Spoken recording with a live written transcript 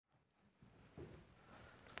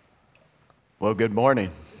Well, good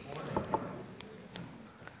morning.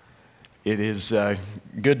 It is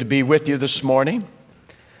good to be with you this morning,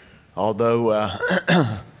 although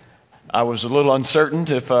I was a little uncertain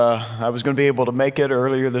if I was going to be able to make it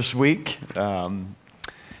earlier this week.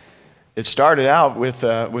 It started out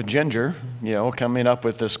with Ginger, coming up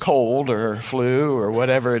with this cold or flu or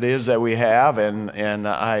whatever it is that we have, and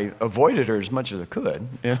I avoided her as much as I could,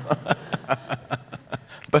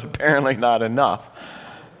 but apparently not enough.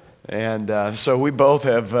 And so we both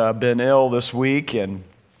have been ill this week,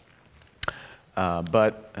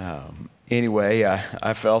 but anyway,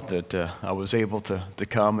 I felt that I was able to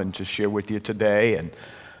come and to share with you today.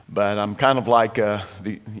 But I'm kind of like the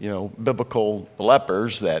biblical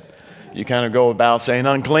lepers that you kind of go about saying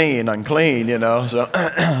unclean, unclean. So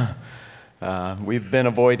we've been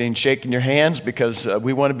avoiding shaking your hands because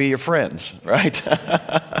we want to be your friends, right?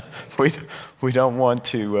 We don't want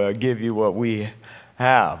to give you what we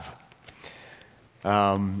have.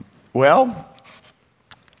 Well,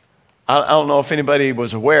 I don't know if anybody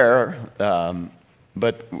was aware,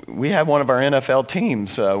 but we had one of our NFL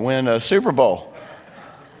teams win a Super Bowl.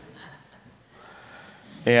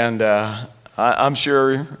 And I'm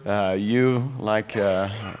sure you, like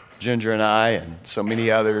Ginger and I and so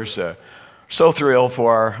many others, so thrilled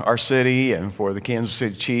for our city and for the Kansas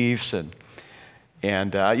City Chiefs.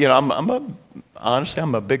 And honestly,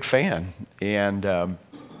 I'm a big fan. And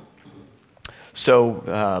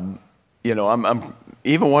so, I'm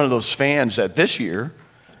even one of those fans that this year,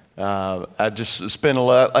 I just spent a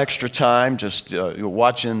lot extra time just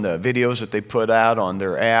watching the videos that they put out on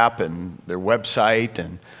their app and their website,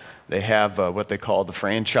 and they have what they call the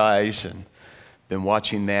franchise, and been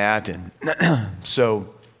watching that. And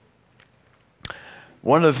so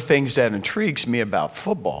one of the things that intrigues me about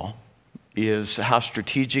football is how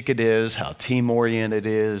strategic it is, how team-oriented it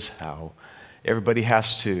is, how everybody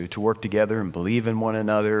has to work together and believe in one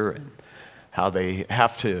another, and how they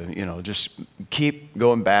have to, just keep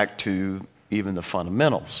going back to even the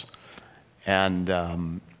fundamentals. And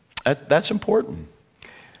that's important.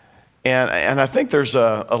 And I think there's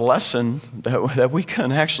a lesson that we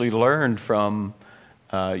can actually learn from,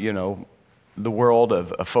 the world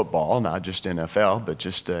of football, not just NFL, but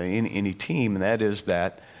just any team, and that is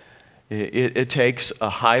that it takes a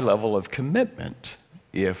high level of commitment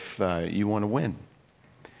if you want to win,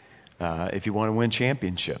 if you want to win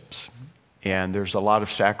championships. And there's a lot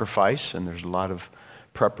of sacrifice, and there's a lot of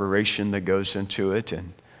preparation that goes into it.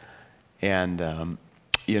 And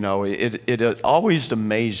it always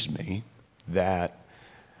amazed me that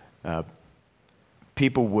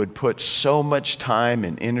people would put so much time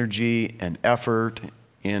and energy and effort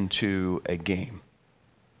into a game,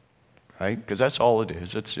 right? Because that's all it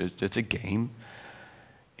is. It's a game.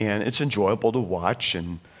 And it's enjoyable to watch.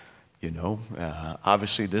 And,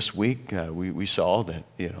 obviously this week we saw that,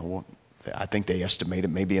 I think they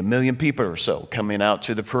estimated maybe 1 million people or so coming out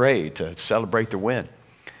to the parade to celebrate their win.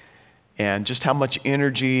 And just how much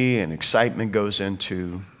energy and excitement goes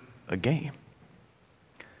into a game.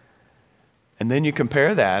 And then you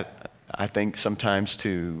compare that, I think, sometimes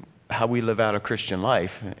to how we live out a Christian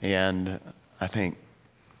life. And I think,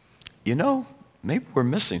 maybe we're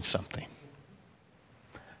missing something.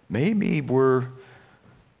 Maybe we're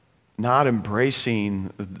not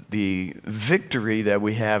embracing the victory that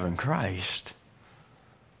we have in Christ.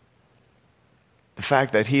 The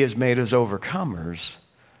fact that He has made us overcomers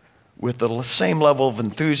with the same level of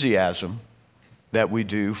enthusiasm that we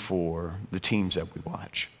do for the teams that we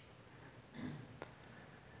watch.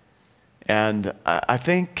 And I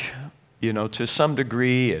think, to some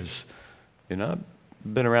degree, as I've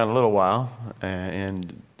been around a little while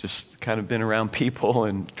and just kind of been around people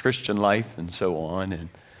and Christian life and so on, and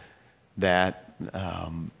that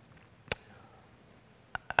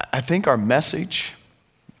I think our message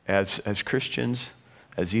as Christians,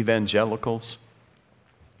 as evangelicals,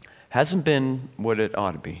 hasn't been what it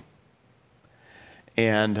ought to be.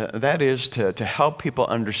 And that is to help people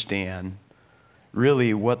understand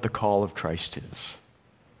really what the call of Christ is.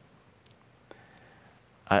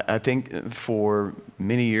 I think for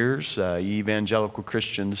many years, evangelical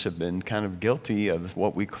Christians have been kind of guilty of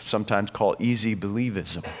what we sometimes call easy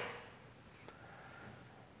believism.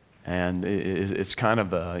 And it's kind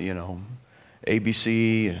of a,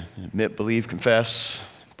 ABC, admit, believe, confess,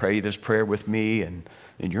 pray this prayer with me, and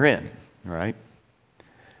you're in, right?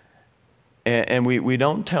 And we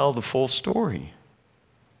don't tell the full story.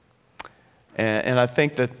 And I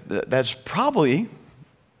think that's probably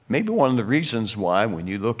maybe one of the reasons why when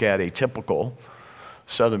you look at a typical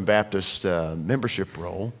Southern Baptist membership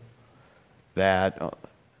roll, that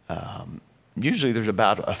usually there's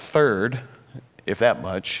about a third, if that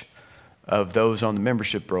much, of those on the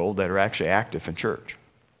membership roll that are actually active in church.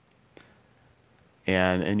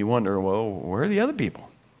 And you wonder, well, where are the other people?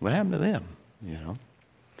 What happened to them? You know?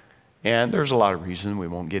 And there's a lot of reasons. We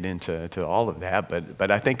won't get into all of that, but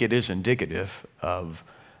I think it is indicative of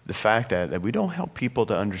the fact that we don't help people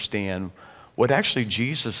to understand what actually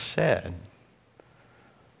Jesus said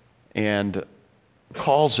and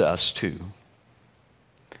calls us to.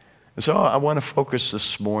 And so I want to focus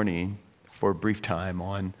this morning for a brief time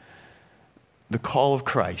on the call of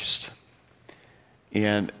Christ.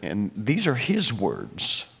 And these are his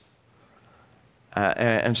words.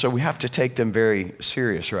 And so we have to take them very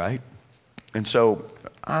serious, right? And so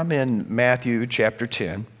I'm in Matthew chapter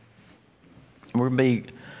 10. We're going to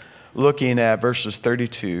be looking at verses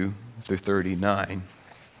 32 through 39.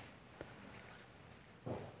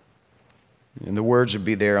 And the words will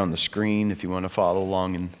be there on the screen if you want to follow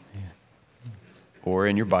along or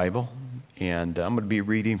in your Bible. And I'm going to be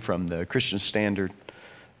reading from the Christian Standard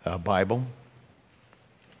Bible.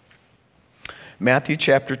 Matthew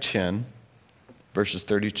chapter 10, verses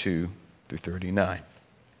 32 through 39.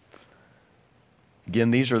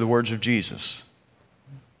 Again, these are the words of Jesus.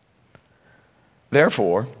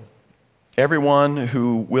 Therefore, everyone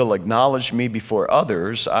who will acknowledge me before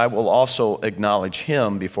others, I will also acknowledge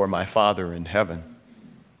him before my Father in heaven.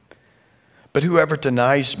 But whoever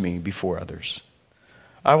denies me before others,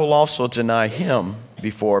 I will also deny him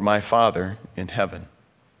before my Father in heaven.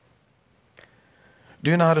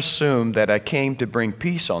 Do not assume that I came to bring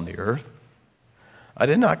peace on the earth. I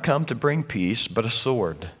did not come to bring peace, but a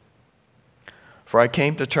sword. For I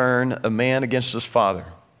came to turn a man against his father,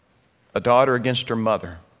 a daughter against her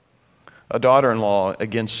mother, a daughter-in-law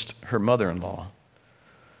against her mother-in-law.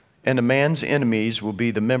 And a man's enemies will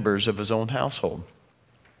be the members of his own household.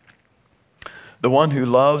 The one who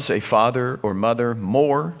loves a father or mother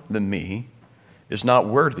more than me is not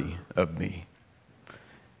worthy of me.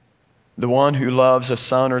 The one who loves a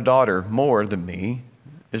son or daughter more than me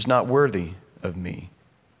is not worthy of me.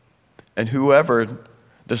 And whoever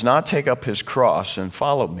does not take up his cross and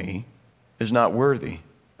follow me is not worthy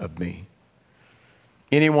of me.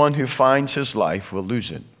 Anyone who finds his life will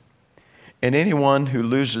lose it, and anyone who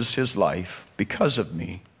loses his life because of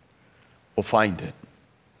me will find it.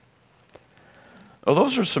 Well,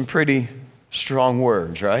 those are some pretty strong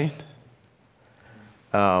words, right?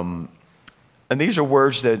 And these are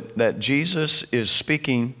words that Jesus is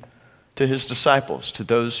speaking to his disciples, to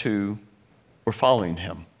those who were following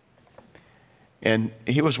him. And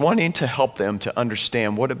he was wanting to help them to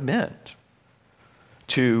understand what it meant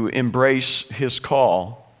to embrace his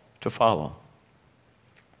call to follow.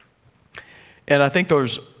 And I think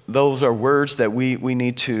those are words that we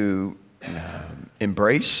need to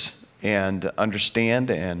embrace and understand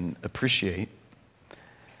and appreciate.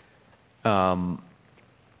 And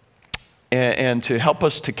to help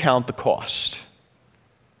us to count the cost.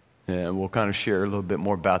 And we'll kind of share a little bit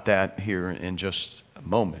more about that here in just a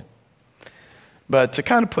moment. But to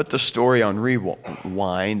kind of put the story on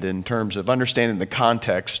rewind in terms of understanding the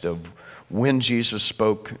context of when Jesus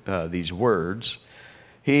spoke these words,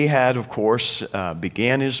 he had, of course,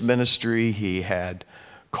 began his ministry. He had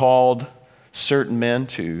called certain men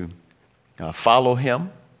to follow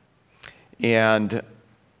him. And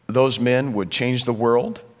those men would change the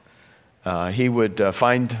world. He would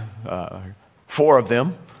find 4 of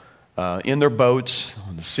them in their boats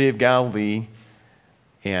on the Sea of Galilee.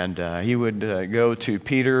 And he would go to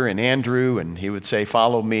Peter and Andrew, and he would say,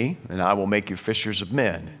 "Follow me, and I will make you fishers of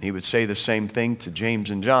men." And he would say the same thing to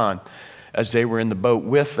James and John as they were in the boat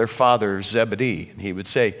with their father Zebedee. And he would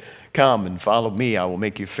say, "Come and follow me, I will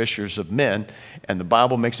make you fishers of men." And the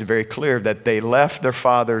Bible makes it very clear that they left their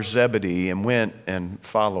father Zebedee and went and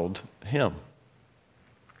followed him.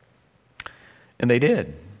 And they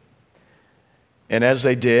did. And as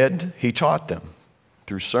they did, he taught them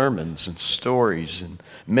through sermons and stories and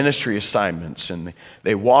ministry assignments, and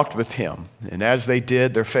they walked with him. And as they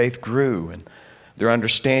did, their faith grew and their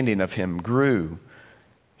understanding of him grew.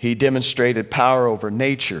 He demonstrated power over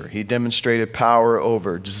nature. He demonstrated power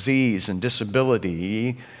over disease and disability.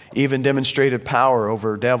 He even demonstrated power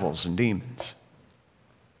over devils and demons.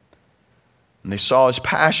 And they saw his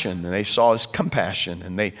passion, and they saw his compassion,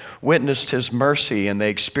 and they witnessed his mercy, and they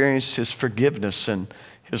experienced his forgiveness and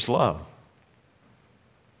his love.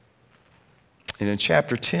 And in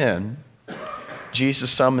chapter 10, Jesus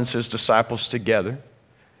summons his disciples together,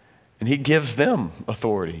 and he gives them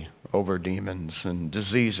authority over demons and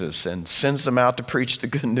diseases and sends them out to preach the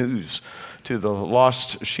good news to the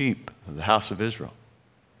lost sheep of the house of Israel.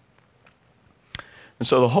 And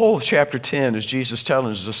so the whole of chapter 10 is Jesus telling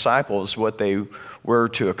his disciples what they were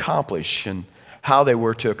to accomplish and how they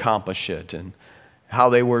were to accomplish it and how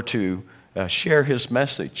they were to share his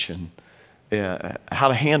message and how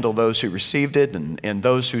to handle those who received it and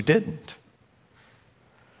those who didn't.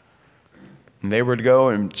 And they were to go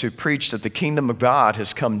and to preach that the kingdom of God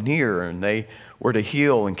has come near, and they were to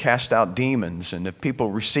heal and cast out demons. And if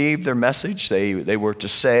people received their message, they were to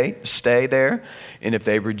stay there. And if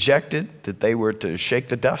they rejected, that they were to shake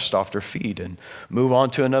the dust off their feet and move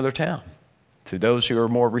on to another town, to those who are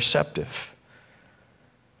more receptive.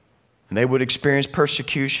 And they would experience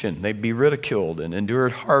persecution. They'd be ridiculed and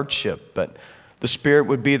endured hardship, but the Spirit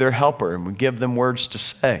would be their helper and would give them words to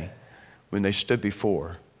say when they stood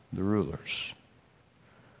before the rulers.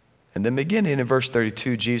 And then beginning in verse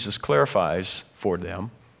 32, Jesus clarifies for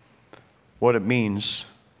them what it means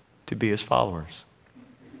to be his followers.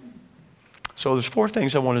 So there's 4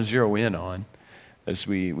 things I want to zero in on as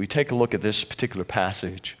we take a look at this particular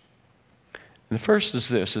passage. And the first is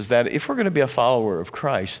this, is that if we're going to be a follower of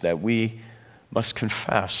Christ, that we must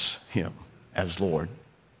confess him as Lord.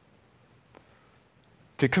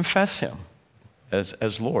 To confess him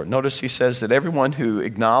as Lord. Notice he says that everyone who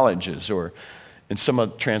acknowledges, or in some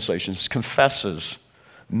of the translations, confesses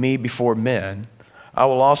me before men, I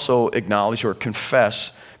will also acknowledge or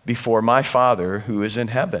confess before my Father who is in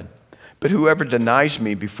heaven. But whoever denies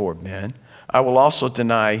me before men, I will also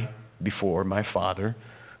deny before my Father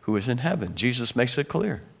who is in heaven. Jesus makes it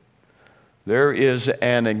clear. There is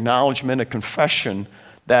an acknowledgement, a confession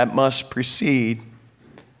that must precede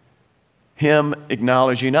him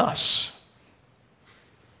acknowledging us.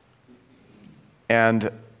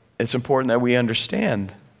 And it's important that we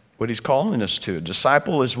understand what he's calling us to. A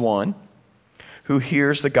disciple is one who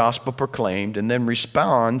hears the gospel proclaimed and then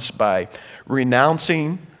responds by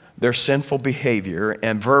renouncing their sinful behavior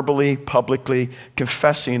and verbally, publicly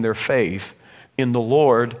confessing their faith in the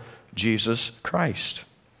Lord Jesus Christ.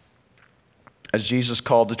 As Jesus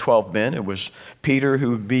called the 12 men, it was Peter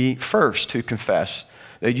who would be first to confess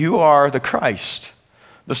that you are the Christ,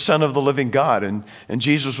 the Son of the living God. And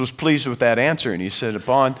Jesus was pleased with that answer. And he said,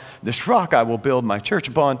 upon this rock I will build my church.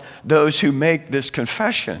 Upon those who make this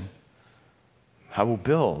confession, I will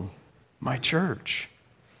build my church.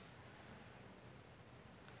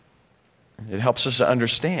 It helps us to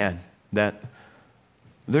understand that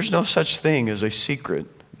there's no such thing as a secret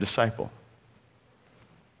disciple.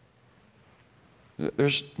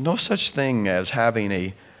 There's no such thing as having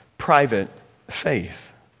a private faith.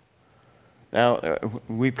 Now,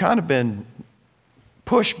 we've kind of been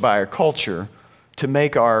pushed by our culture to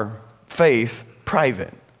make our faith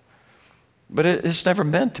private. But it's never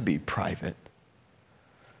meant to be private.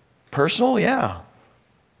 Personal, yeah,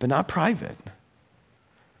 but not private.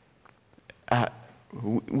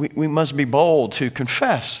 We must be bold to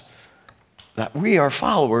confess that we are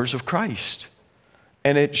followers of Christ.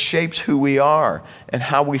 And it shapes who we are and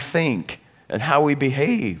how we think and how we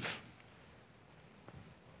behave.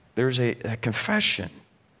 There's a confession.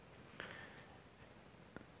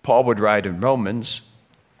 Paul would write in Romans,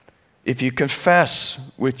 if you confess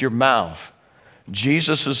with your mouth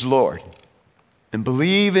Jesus is Lord and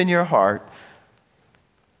believe in your heart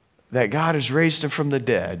that God has raised him from the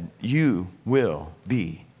dead, you will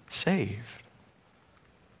be saved.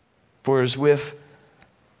 For it is with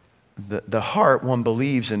the heart one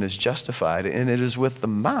believes and is justified, and it is with the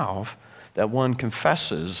mouth that one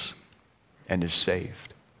confesses and is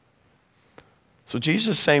saved. So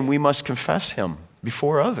Jesus is saying we must confess him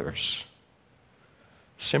before others.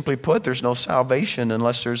 Simply put, there's no salvation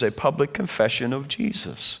unless there's a public confession of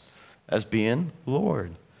Jesus as being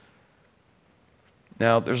Lord.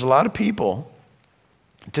 Now, there's a lot of people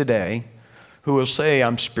today who will say,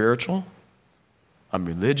 I'm spiritual, I'm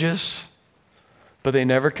religious, but they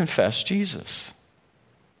never confess Jesus.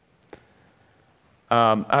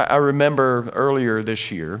 I remember earlier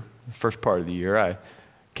this year, the first part of the year, I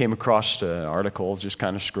came across an article just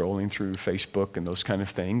kind of scrolling through Facebook and those kind of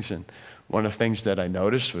things. And one of the things that I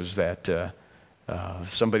noticed was that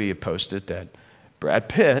somebody had posted that Brad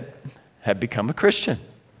Pitt had become a Christian.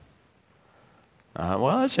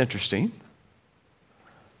 Well, that's interesting.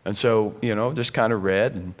 And so, just kind of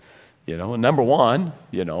read and, number one,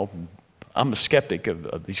 I'm a skeptic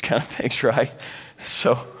of these kind of things, right?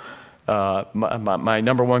 So my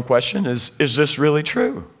number one question is this really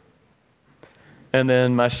true? And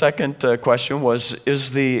then my second question was,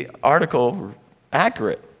 is the article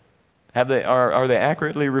accurate? Are they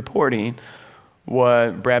accurately reporting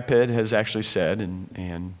what Brad Pitt has actually said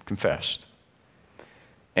and confessed?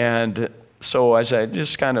 And so as I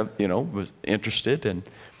just kind of, was interested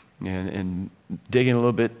and digging a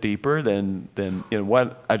little bit deeper, then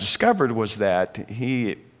what I discovered was that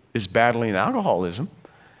he is battling alcoholism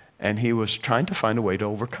and he was trying to find a way to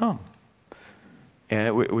overcome.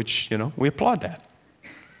 And which, we applaud that.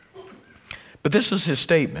 But this is his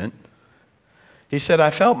statement. He said,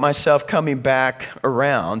 I felt myself coming back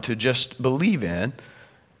around to just believe in.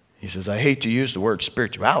 He says, I hate to use the word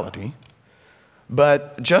spirituality,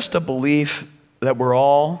 but just a belief that we're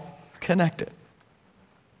all connected.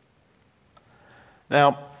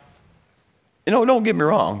 Now, don't get me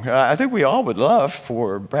wrong. I think we all would love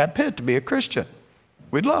for Brad Pitt to be a Christian.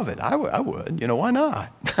 We'd love it. I would. Why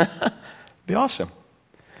not? Be awesome.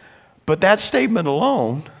 But that statement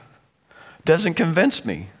alone doesn't convince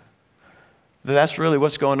me that that's really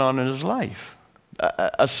what's going on in his life.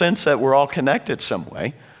 A sense that we're all connected some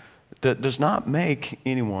way that does not make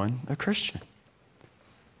anyone a Christian.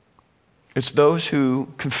 It's those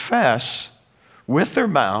who confess with their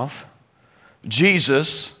mouth,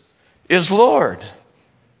 Jesus is Lord.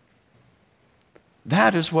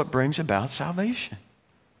 That is what brings about salvation.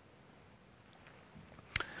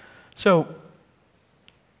 So,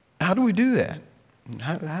 how do we do that?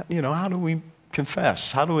 How do we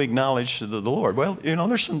confess? How do we acknowledge the Lord? Well,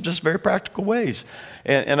 there's some just very practical ways.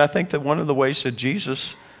 And I think that one of the ways that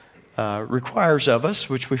Jesus requires of us,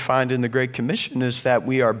 which we find in the Great Commission, is that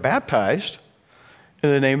we are baptized in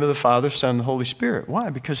the name of the Father, Son, and the Holy Spirit. Why?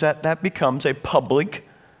 Because that becomes a public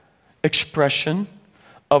expression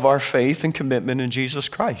of our faith and commitment in Jesus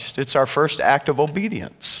Christ. It's our first act of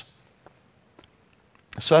obedience.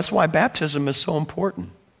 So that's why baptism is so important.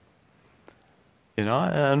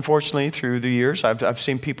 Unfortunately, through the years, I've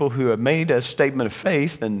seen people who have made a statement of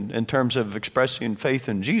faith in terms of expressing faith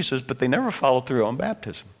in Jesus, but they never follow through on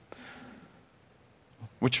baptism.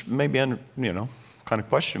 Which may be, kind of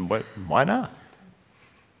question, but why not?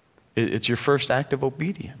 It's your first act of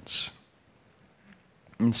obedience.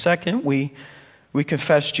 And second, we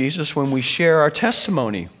confess Jesus when we share our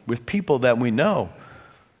testimony with people that we know,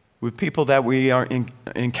 with people that we are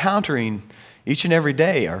encountering each and every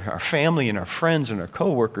day, our family and our friends and our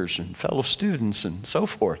coworkers and fellow students and so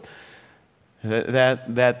forth,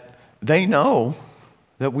 that they know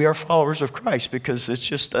that we are followers of Christ because it's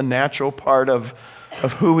just a natural part of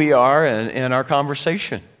who we are and our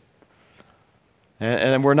conversation.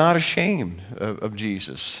 And we're not ashamed of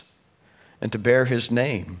Jesus and to bear his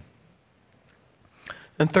name.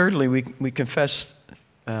 And thirdly, we confess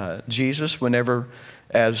Jesus whenever,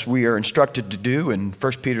 as we are instructed to do in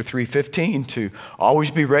 1 Peter 3:15, to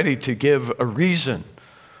always be ready to give a reason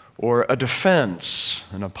or a defense,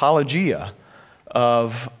 an apologia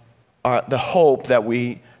of the hope that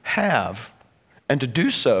we have, and to do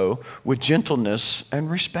so with gentleness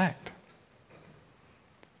and respect.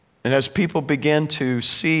 And as people begin to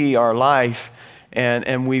see our life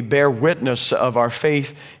and we bear witness of our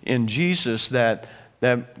faith in Jesus, that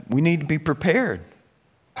we need to be prepared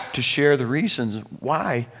to share the reasons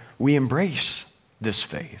why we embrace this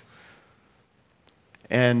faith.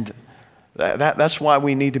 And that's why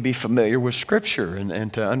we need to be familiar with Scripture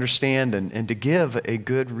and to understand and to give a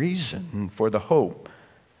good reason for the hope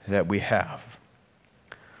that we have.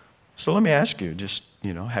 So let me ask you,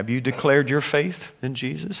 have you declared your faith in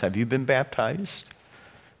Jesus? Have you been baptized?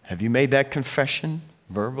 Have you made that confession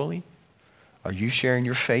verbally? Are you sharing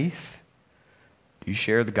your faith? Do you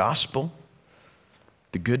share the gospel?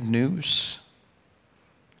 The good news?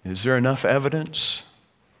 Is there enough evidence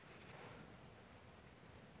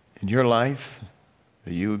in your life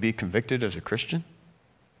that you would be convicted as a Christian?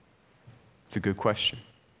 It's a good question.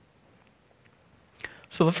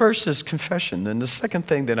 So the first is confession. And the second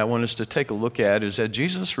thing that I want us to take a look at is that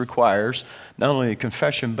Jesus requires not only a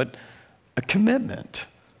confession, but a commitment.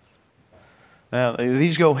 Now,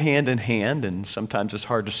 these go hand in hand, and sometimes it's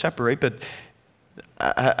hard to separate, but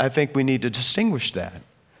I think we need to distinguish that.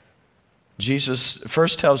 Jesus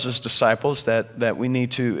first tells his disciples that we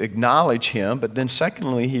need to acknowledge him, but then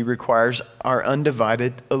secondly, he requires our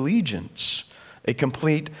undivided allegiance, a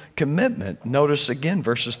complete commitment. Notice again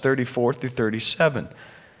verses 34 through 37. It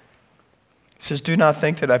says, "Do not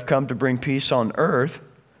think that I've come to bring peace on earth,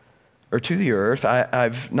 or to the earth.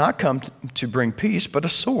 I've not come to bring peace, but a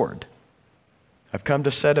sword. I've come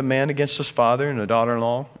to set a man against his father, and a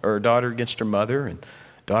daughter-in-law, or a daughter against her mother, and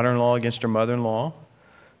daughter-in-law against her mother-in-law.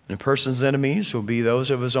 And a person's enemies will be those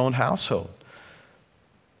of his own household."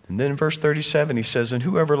 And then in verse 37, he says, "And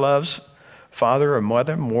whoever loves father or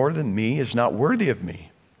mother more than me is not worthy of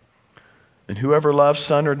me. And whoever loves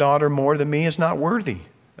son or daughter more than me is not worthy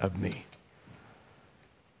of me."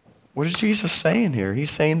 What is Jesus saying here?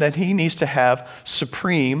 He's saying that he needs to have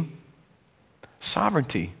supreme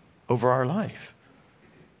sovereignty over our life.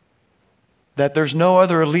 That there's no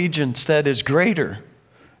other allegiance that is greater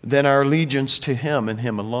than our allegiance to him and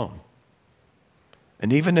him alone.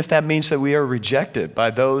 And even if that means that we are rejected by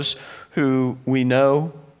those who we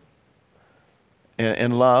know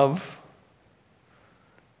and love,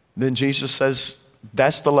 then Jesus says,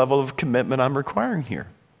 that's the level of commitment I'm requiring here.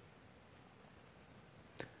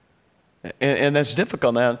 And that's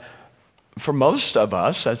difficult. Now, for most of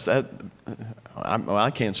us,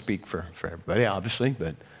 I can't speak for everybody, obviously,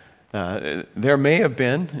 but there may have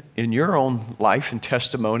been in your own life and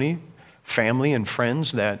testimony, family and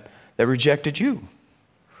friends that rejected you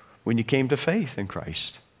when you came to faith in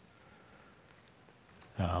Christ.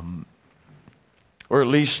 Or at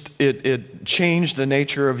least it changed the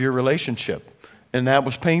nature of your relationship, and that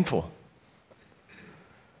was painful.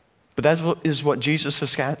 But that is what Jesus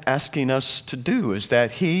is asking us to do, is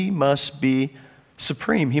that he must be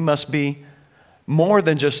supreme. He must be more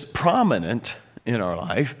than just prominent in our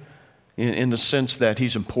life, in the sense that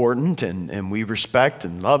he's important and we respect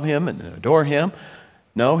and love him and adore him.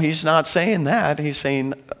 No, he's not saying that. He's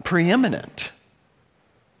saying preeminent.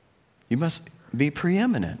 You must be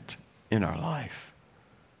preeminent in our life.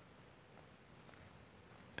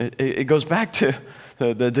 It goes back to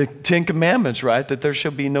the Ten Commandments, right? That there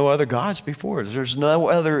shall be no other gods before us. There's no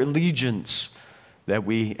other allegiance that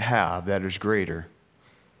we have that is greater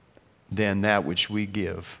than that which we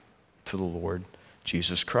give to the Lord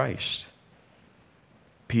Jesus Christ.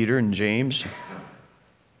 Peter and James,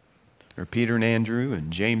 or Peter and Andrew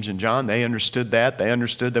and James and John, they understood that. They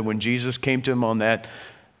understood that when Jesus came to them on that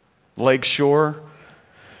lake shore,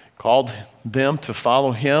 called them to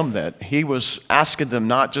follow him, that he was asking them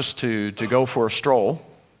not just to go for a stroll.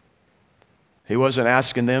 He wasn't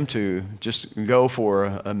asking them to just go for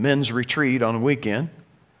a men's retreat on a weekend.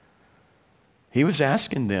 He was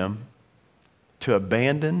asking them to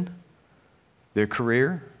abandon their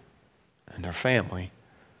career and their family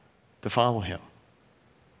to follow him.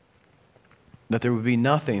 That there would be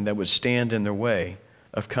nothing that would stand in their way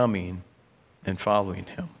of coming and following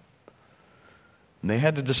him. And they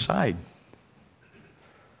had to decide.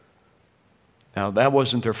 Now, that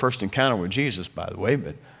wasn't their first encounter with Jesus, by the way,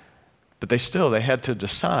 but they had to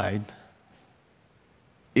decide,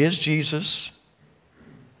 is Jesus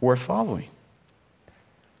worth following?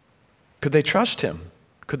 Could they trust him?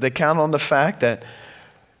 Could they count on the fact that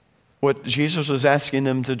what Jesus was asking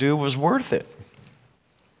them to do was worth it?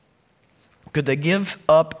 Could they give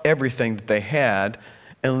up everything that they had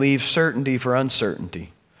and leave certainty for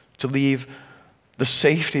uncertainty? To leave the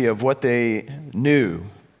safety of what they knew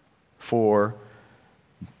for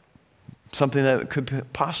something that could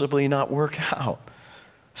possibly not work out.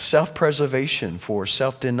 Self-preservation for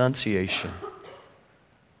self-denunciation.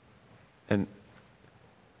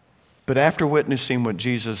 But after witnessing what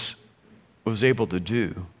Jesus was able to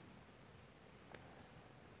do,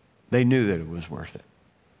 they knew that it was worth it.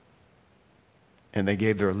 And they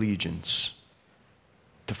gave their allegiance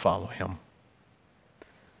to follow him.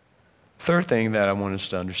 Third thing that I want us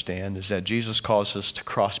to understand is that Jesus calls us to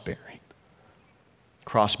cross-bearing.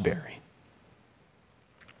 Cross-bearing.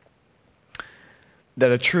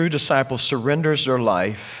 That a true disciple surrenders their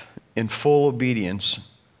life in full obedience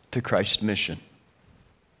to Christ's mission.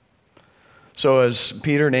 So as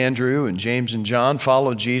Peter and Andrew and James and John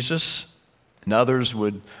followed Jesus, and others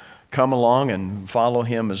would come along and follow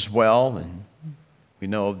him as well, and we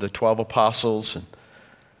know of the 12 apostles, and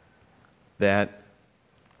that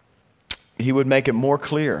he would make it more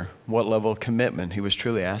clear what level of commitment he was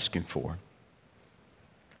truly asking for.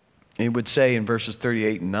 He would say in verses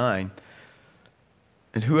 38 and 9,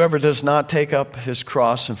 and whoever does not take up his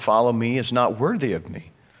cross and follow me is not worthy of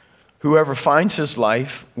me. Whoever finds his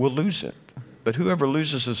life will lose it, but whoever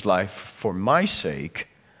loses his life for my sake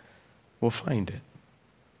will find it.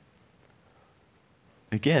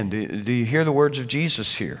 Again, do you hear the words of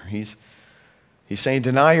Jesus here? He's saying,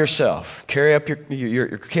 deny yourself, carry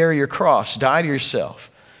your cross, die to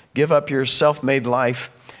yourself, give up your self-made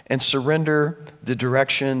life, and surrender the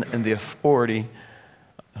direction and the authority,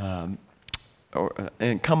 and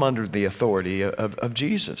come under the authority of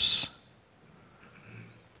Jesus.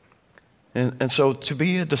 And so to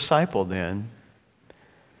be a disciple then,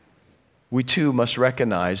 we too must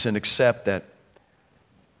recognize and accept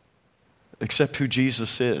who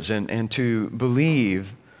Jesus is, and to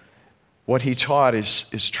believe what he taught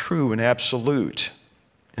is true and absolute.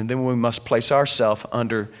 And then we must place ourselves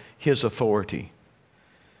under his authority.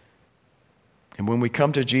 And when we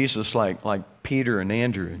come to Jesus like Peter and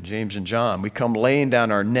Andrew and James and John, we come laying down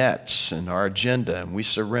our nets and our agenda, and we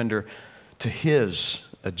surrender to his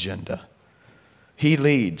agenda. He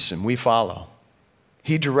leads and we follow.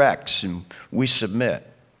 He directs and we submit.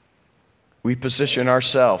 We position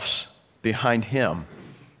ourselves behind him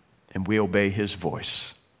and we obey his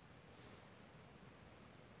voice.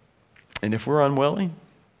 And if we're unwilling,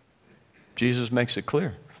 Jesus makes it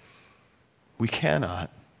clear, we cannot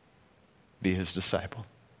be his disciple.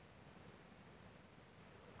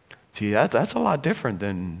 See, that's a lot different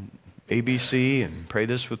than ABC and pray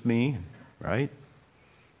this with me, right?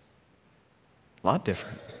 A lot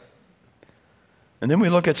different. And then we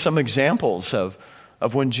look at some examples of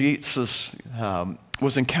when Jesus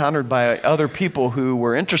was encountered by other people who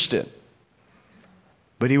were interested.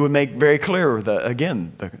 But he would make very clear,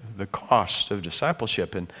 the cost of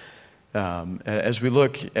discipleship. And as we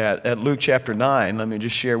look at Luke chapter 9, let me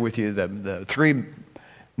just share with you the three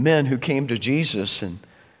men who came to Jesus. And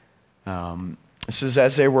it says,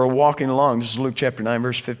 as they were walking along, this is Luke chapter 9,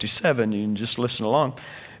 verse 57, you can just listen along.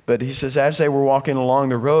 But he says, as they were walking along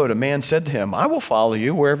the road, a man said to him, I will follow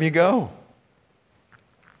you wherever you go.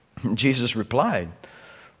 And Jesus replied,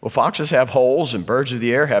 well, foxes have holes and birds of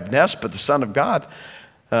the air have nests, but the Son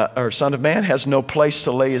of Man has no place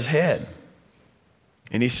to lay his head.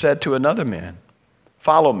 And he said to another man,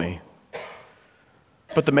 follow me.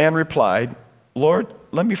 But the man replied, Lord,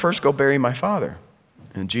 let me first go bury my father.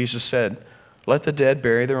 And Jesus said, let the dead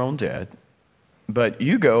bury their own dead, but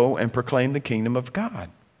you go and proclaim the kingdom of God.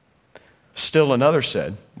 Still another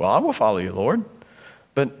said, well, I will follow you, Lord,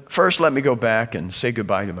 but first let me go back and say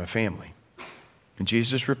goodbye to my family. And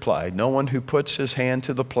Jesus replied, no one who puts his hand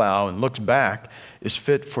to the plow and looks back is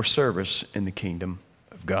fit for service in the kingdom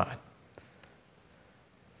of God.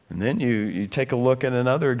 And then you take a look at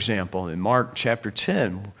another example in Mark chapter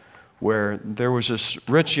 10, where there was this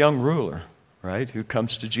rich young ruler, right, who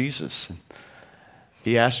comes to Jesus. And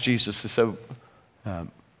he asked Jesus, he said,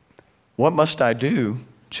 what must I do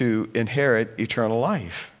to inherit eternal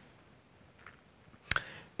life?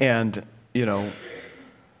 And,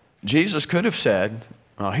 Jesus could have said,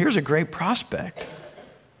 well, here's a great prospect.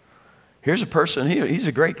 Here's a person, he's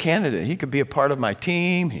a great candidate. He could be a part of my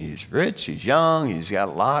team. He's rich, he's young, he's got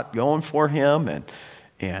a lot going for him.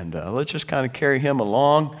 And let's just kind of carry him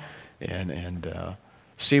along and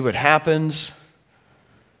see what happens.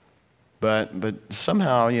 But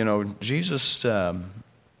somehow, Jesus, he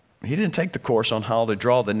didn't take the course on how to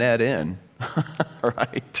draw the net in,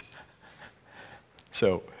 right?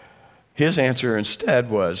 So his answer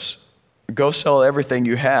instead was, go sell everything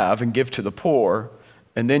you have and give to the poor,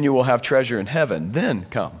 and then you will have treasure in heaven. Then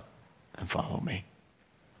come and follow me.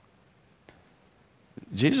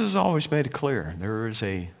 Jesus always made it clear there is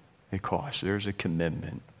a cost, there is a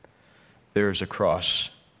commitment, there is a cross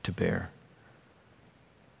to bear.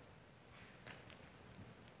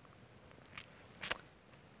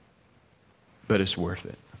 But it's worth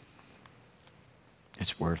it.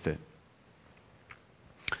 It's worth it.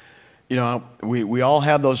 We all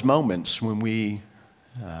have those moments when we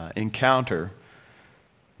encounter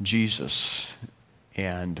Jesus,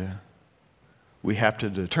 and we have to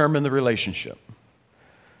determine the relationship.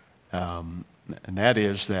 And that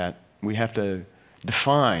is that we have to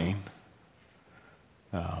define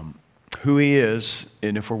who he is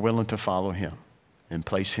and if we're willing to follow him and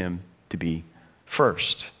place him to be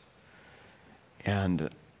first. And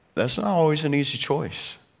that's not always an easy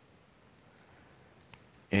choice.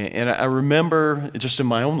 And I remember just in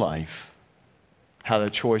my own life how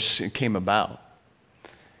that choice came about.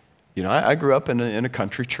 I grew up in a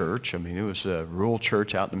country church. I mean, it was a rural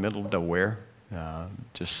church out in the middle of nowhere,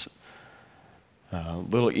 just a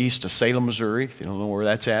little east of Salem, Missouri. If you don't know where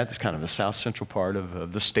that's at, it's kind of the south central part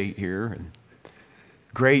of the state here. And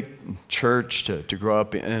great church to grow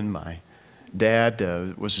up in. My dad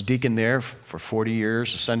was a deacon there for 40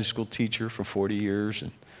 years, a Sunday school teacher for 40 years,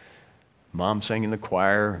 and Mom sang in the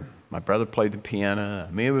choir. My brother played the piano.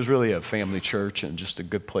 I mean, it was really a family church and just a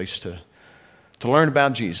good place to learn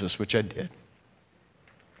about Jesus, which I did.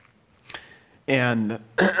 And,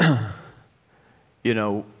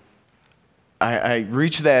 I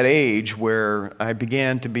reached that age where I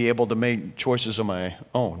began to be able to make choices on my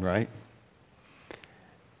own, right?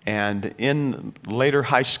 And in later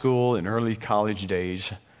high school and early college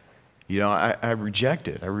days, I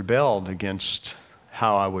rebelled against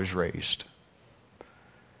how I was raised.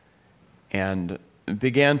 And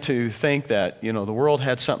began to think that, the world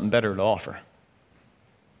had something better to offer.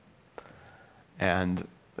 And,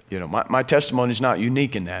 my testimony is not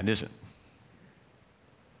unique in that, is it?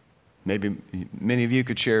 Maybe many of you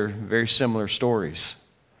could share very similar stories.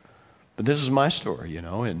 But this is my story,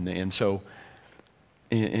 and so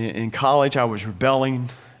in college I was rebelling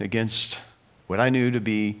against what I knew to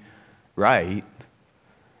be right,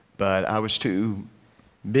 but I was too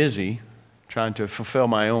busy trying to fulfill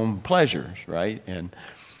my own pleasures, right? And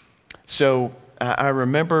so I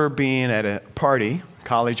remember being at a party,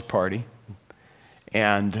 college party,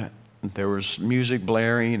 and there was music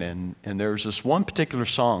blaring, and there was this one particular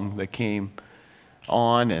song that came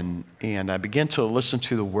on, and I began to listen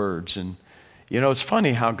to the words. And, it's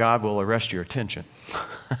funny how God will arrest your attention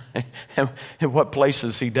and what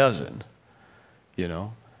places he doesn't,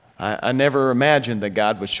 I never imagined that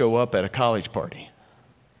God would show up at a college party,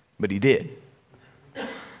 but he did.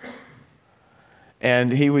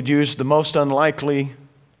 And he would use the most unlikely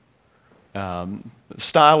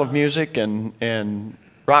style of music and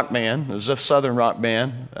rock band. It was a southern rock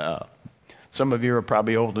band. Some of you are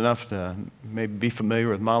probably old enough to maybe be familiar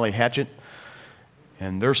with Molly Hatchet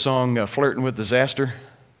and their song, Flirting with Disaster.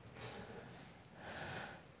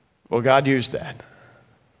 Well, God used that.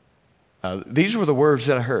 These were the words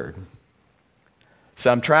that I heard.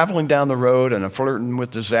 So I'm traveling down the road and I'm flirting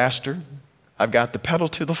with disaster. I've got the pedal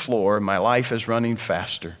to the floor and my life is running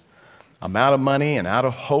faster. I'm out of money and out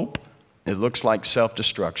of hope. It looks like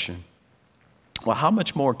self-destruction. Well, how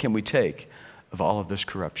much more can we take of all of this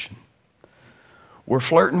corruption? We're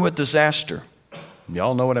flirting with disaster.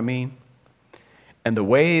 Y'all know what I mean? And the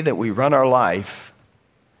way that we run our life,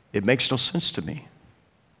 it makes no sense to me.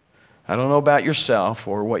 I don't know about yourself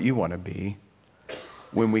or what you want to be.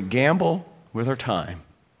 When we gamble with our time,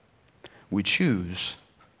 we choose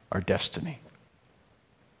our destiny.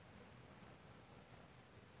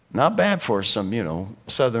 Not bad for some,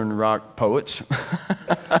 southern rock poets.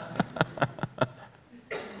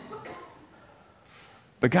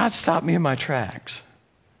 But God stopped me in my tracks.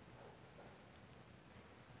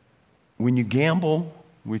 When you gamble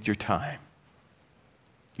with your time,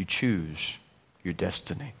 you choose your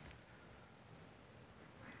destiny.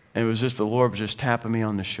 And it was just the Lord was just tapping me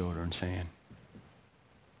on the shoulder and saying,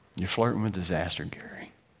 you're flirting with disaster,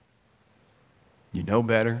 Gary. You know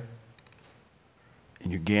better,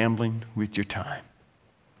 and you're gambling with your time.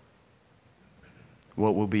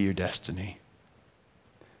 What will be your destiny?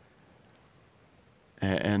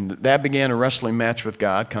 And that began a wrestling match with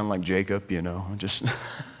God, kind of like Jacob, just.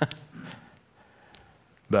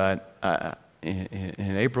 But in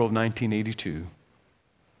April of 1982,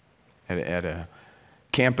 at a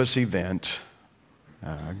campus event,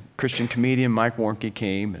 Christian comedian Mike Warnke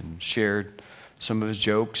came and shared some of his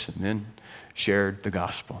jokes and then shared the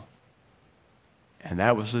gospel. And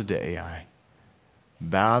that was the day I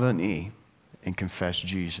bowed a knee and confessed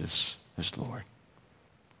Jesus as Lord.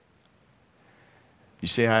 You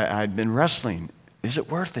see, I'd been wrestling. Is it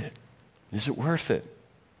worth it? Is it worth it?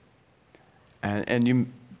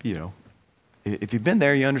 And if you've been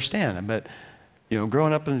there, you understand. But,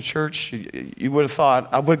 growing up in the church, you would have thought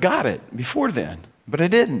I would have got it before then, but I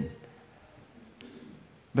didn't.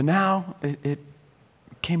 But now it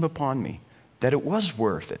came upon me that it was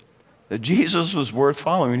worth it, that Jesus was worth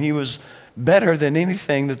following. He was better than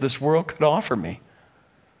anything that this world could offer me.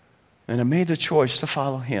 And I made the choice to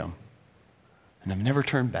follow him. And I've never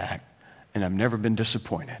turned back, and I've never been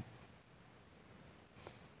disappointed.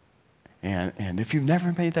 And if you've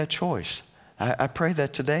never made that choice, I pray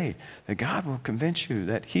that today, that God will convince you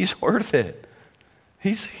that he's worth it.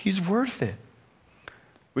 He's worth it.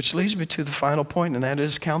 Which leads me to the final point, and that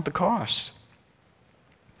is count the cost.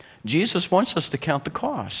 Jesus wants us to count the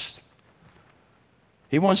cost.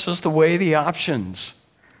 He wants us to weigh the options.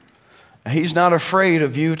 He's not afraid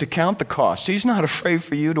of you to count the cost. He's not afraid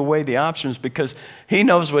for you to weigh the options because he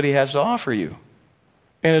knows what he has to offer you.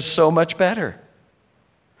 And it's so much better.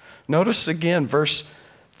 Notice again, verse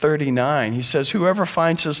 39. He says, whoever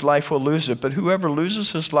finds his life will lose it, but whoever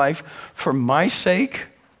loses his life for my sake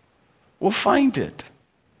will find it.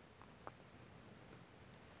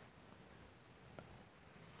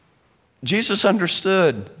 Jesus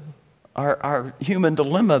understood our human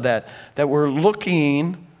dilemma that we're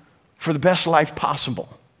looking for the best life possible.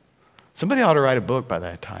 Somebody ought to write a book by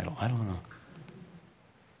that title. I don't know.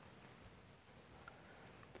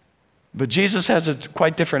 But Jesus has a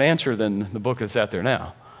quite different answer than the book that's out there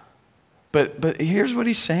now. But here's what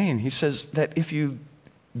he's saying. He says that if you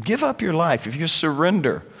give up your life, if you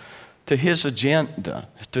surrender to his agenda,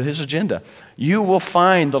 you will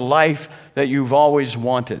find the life that you've always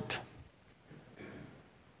wanted.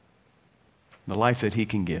 The life that he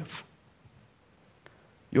can give.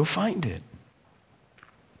 You'll find it.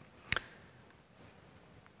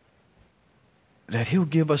 That he'll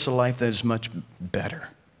give us a life that is much better.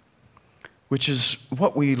 Which is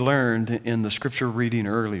what we learned in the scripture reading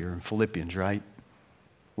earlier in Philippians, right?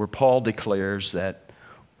 Where Paul declares that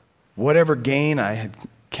whatever gain I had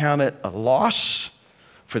counted a loss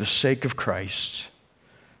for the sake of Christ.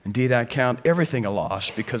 Indeed, I count everything a loss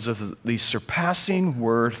because of the surpassing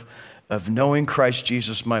worth of knowing Christ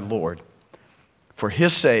Jesus my Lord. For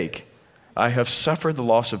his sake, I have suffered the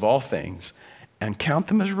loss of all things and count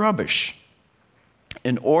them as rubbish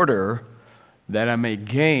in order that I may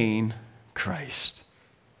gain Christ.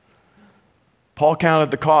 Paul counted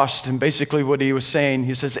the cost, and basically what he was saying,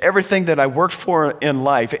 he says, everything that I worked for in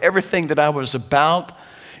life, everything that I was about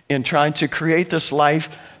in trying to create this life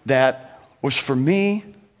that was for me,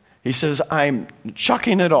 he says, I'm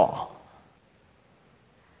chucking it all.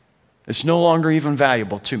 It's no longer even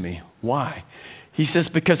valuable to me. Why? He says,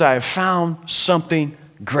 because I have found something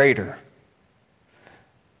greater.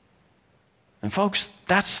 And folks,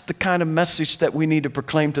 that's the kind of message that we need to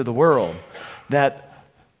proclaim to the world, that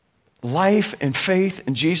life and faith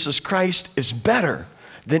in Jesus Christ is better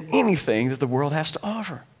than anything that the world has to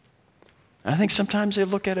offer. And I think sometimes they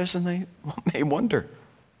look at us and they may wonder.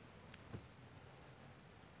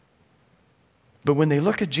 But when they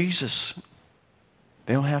look at Jesus,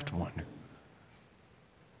 they don't have to wonder.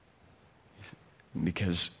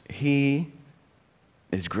 Because he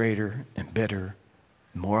is greater and better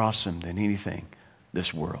and more awesome than anything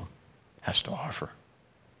this world has to offer.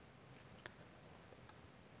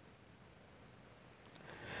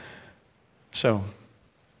 So,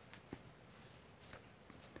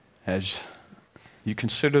 as you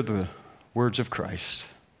consider the words of Christ,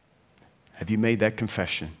 have you made that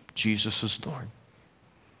confession? Jesus is Lord.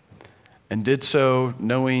 And did so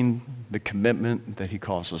knowing the commitment that he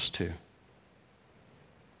calls us to.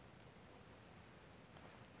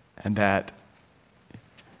 And that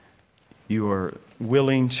you are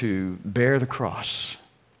willing to bear the cross,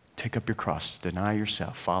 take up your cross, deny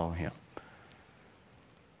yourself, follow him.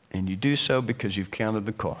 And you do so because you've counted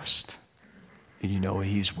the cost and you know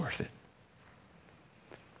he's worth it.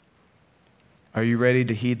 Are you ready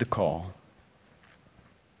to heed the call?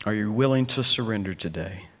 Are you willing to surrender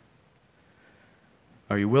today?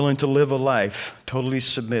 Are you willing to live a life totally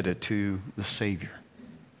submitted to the Savior,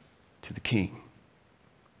 to the King?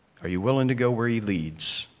 Are you willing to go where he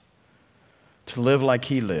leads, to live like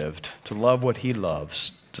he lived, to love what he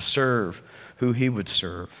loves, to serve who he would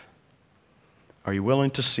serve? Are you willing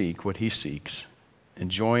to seek what he seeks and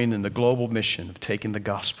join in the global mission of taking the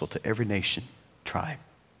gospel to every nation, tribe,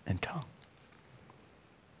 and tongue?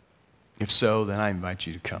 If so, then I invite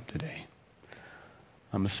you to come today.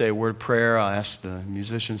 I'm going to say a word of prayer. I'll ask the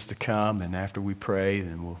musicians to come, and after we pray,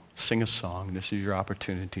 then we'll sing a song. This is your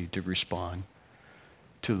opportunity to respond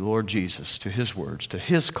to the Lord Jesus, to his words, to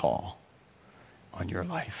his call on your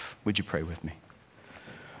life. Would you pray with me?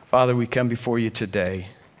 Father, we come before you today.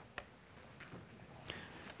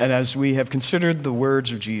 And as we have considered the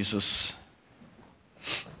words of Jesus,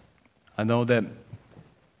 I know that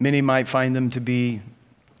many might find them to be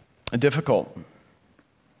difficult,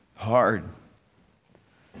 hard,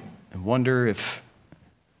 and wonder if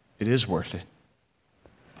it is worth it.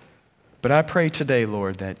 But I pray today,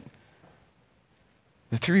 Lord, that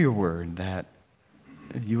through your word, that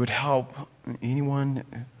you would help anyone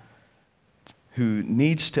who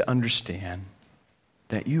needs to understand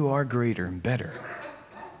that you are greater and better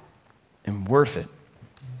and worth it.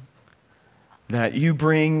 That you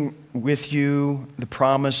bring with you the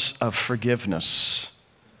promise of forgiveness,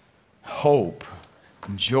 hope,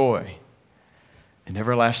 and joy, and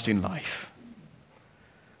everlasting life.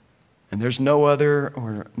 And there's no other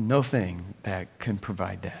or no thing that can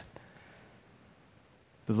provide that.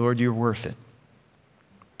 But Lord, you're worth it.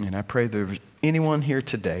 And I pray there's anyone here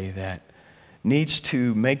today that needs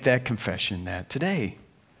to make that confession, that today,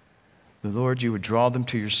 the Lord, you would draw them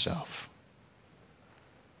to yourself.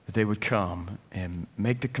 That they would come and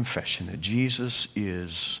make the confession that Jesus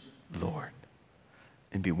is Lord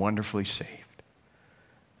and be wonderfully saved.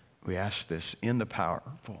 We ask this in the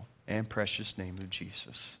powerful and precious name of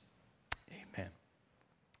Jesus.